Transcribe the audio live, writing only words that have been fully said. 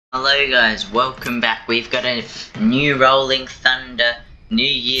Hello guys, welcome back. We've got a new Rolling Thunder New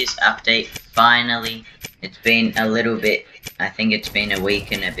Year's update finally. It's been a little bit, I think it's been a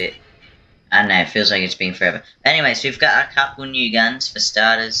week and a bit. I don't know, it feels like it's been forever. Anyways, we've got a couple new guns for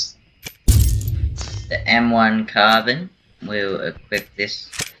starters. The M1 Carbine. We'll equip this.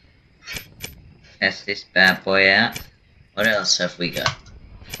 Test this bad boy out. What else have we got?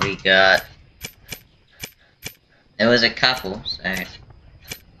 There was a couple, so...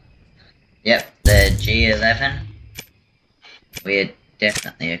 Yep, the G11. We're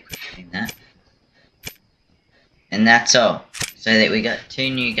definitely equipping that. And that's all. So that we got two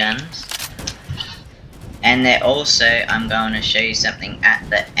new guns. And they're also, I'm going to show you something at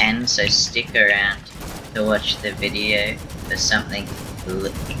the end, so stick around to watch the video for something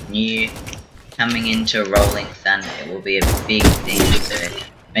new coming into Rolling Thunder. It will be a big thing, so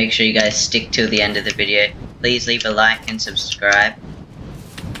make sure you guys stick till the end of the video. Please leave a like and subscribe.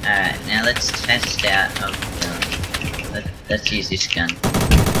 Alright, now let's test out. Let's use this gun.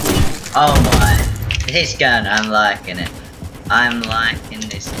 Oh my! This gun, I'm liking it. I'm liking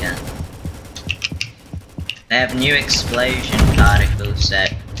this gun. They have new explosion particles, so...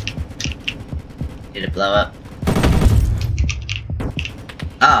 Did it blow up?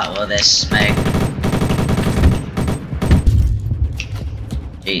 Oh, well there's smoke.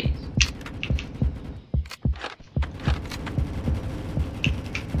 Jeez.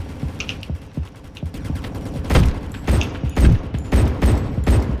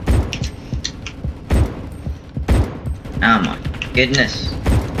 Oh my goodness.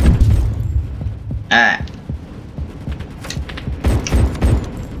 Alright.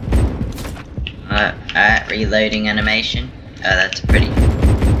 Alright, reloading animation. Oh, that's a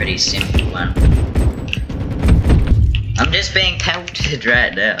pretty simple one. I'm just being pelted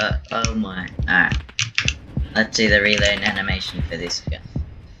right now. Oh my. Alright. Let's see the reload animation for this gun.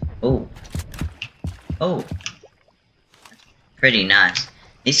 Oh. Oh. Pretty nice.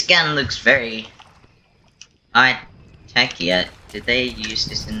 This gun looks very... Tech yet. Did they use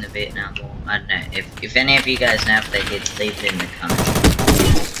this in the Vietnam War? I don't know. If any of you guys know if they did, leave it in the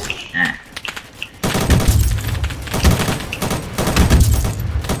comments. Ah.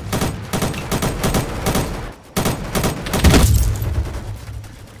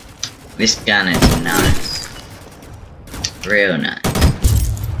 This gun is nice. Real nice.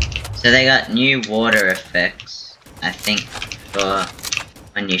 So they got new water effects, I think, for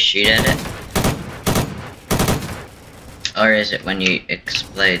when you shoot at it. Or is it when you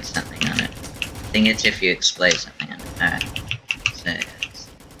explode something on it? I think it's if you explode something on it. Alright. So...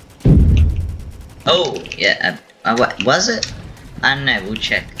 Oh! Yeah, what was it? I don't know, we'll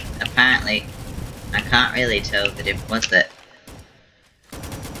check. Apparently, I can't really tell that it was that...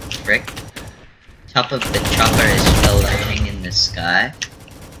 Frick. Top of the chopper is floating in the sky.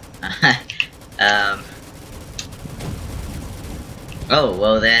 Oh,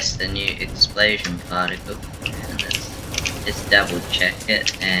 well there's the new explosion particle. Let's double check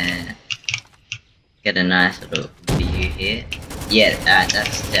it and get a nice little view here. Yeah,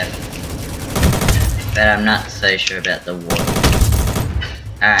 that's definitely. But I'm not so sure about the water.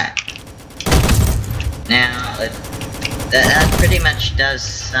 Alright. Now, that pretty much does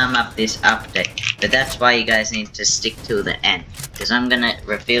sum up this update. But that's why you guys need to stick till the end. Because I'm gonna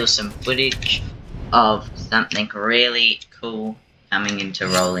reveal some footage of something really cool coming into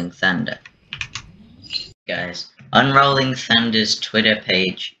Rolling Thunder. Guys. On Rolling Thunder's Twitter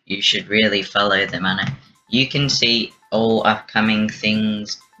page, you should really follow them on it. You can see all upcoming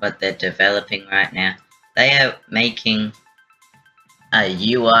things, what they're developing right now. They are making a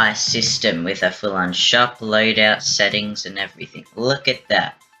UI system with a full-on shop, loadout, settings, and everything. Look at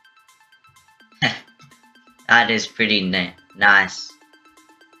that. That is pretty nice.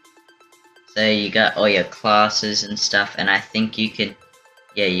 So you got all your classes and stuff, and I think you can...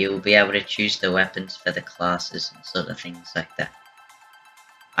 Yeah, you'll be able to choose the weapons for the classes and sort of things like that.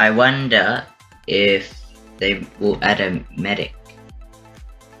 I wonder if they will add a medic.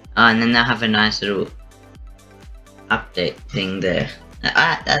 Oh, and then they'll have a nice little update thing there.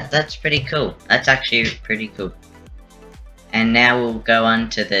 That's pretty cool. That's actually pretty cool. And now we'll go on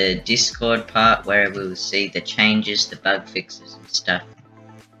to the Discord part where we'll see the changes, the bug fixes and stuff.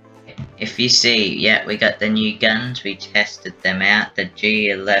 If you see, yeah, we got the new guns, we tested them out. The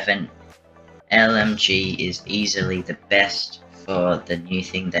G11 LMG is easily the best for the new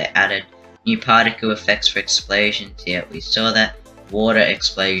thing they added. New particle effects for explosions, yeah, we saw that. Water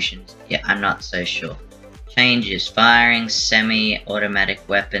explosions, yeah, I'm not so sure. Changes, firing semi-automatic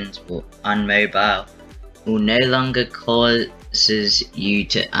weapons on mobile will no longer causes you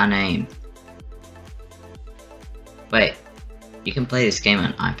to unaim. Wait, You can play this game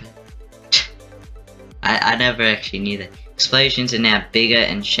on iPad. I never actually knew that. Explosions are now bigger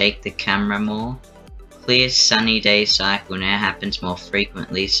and shake the camera more. Clear sunny day cycle now happens more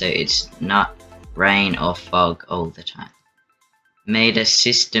frequently, so it's not rain or fog all the time. Made a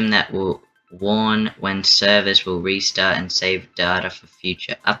system that will warn when servers will restart and save data for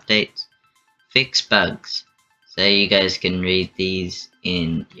future updates. Fix bugs. So you guys can read these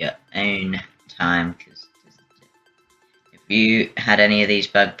in your own time, because if you had any of these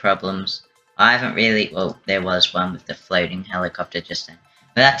bug problems, I haven't really, well, there was one with the floating helicopter just then.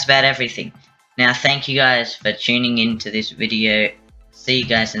 But that's about everything. Now, thank you guys for tuning in to this video. See you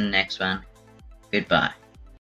guys in the next one. Goodbye.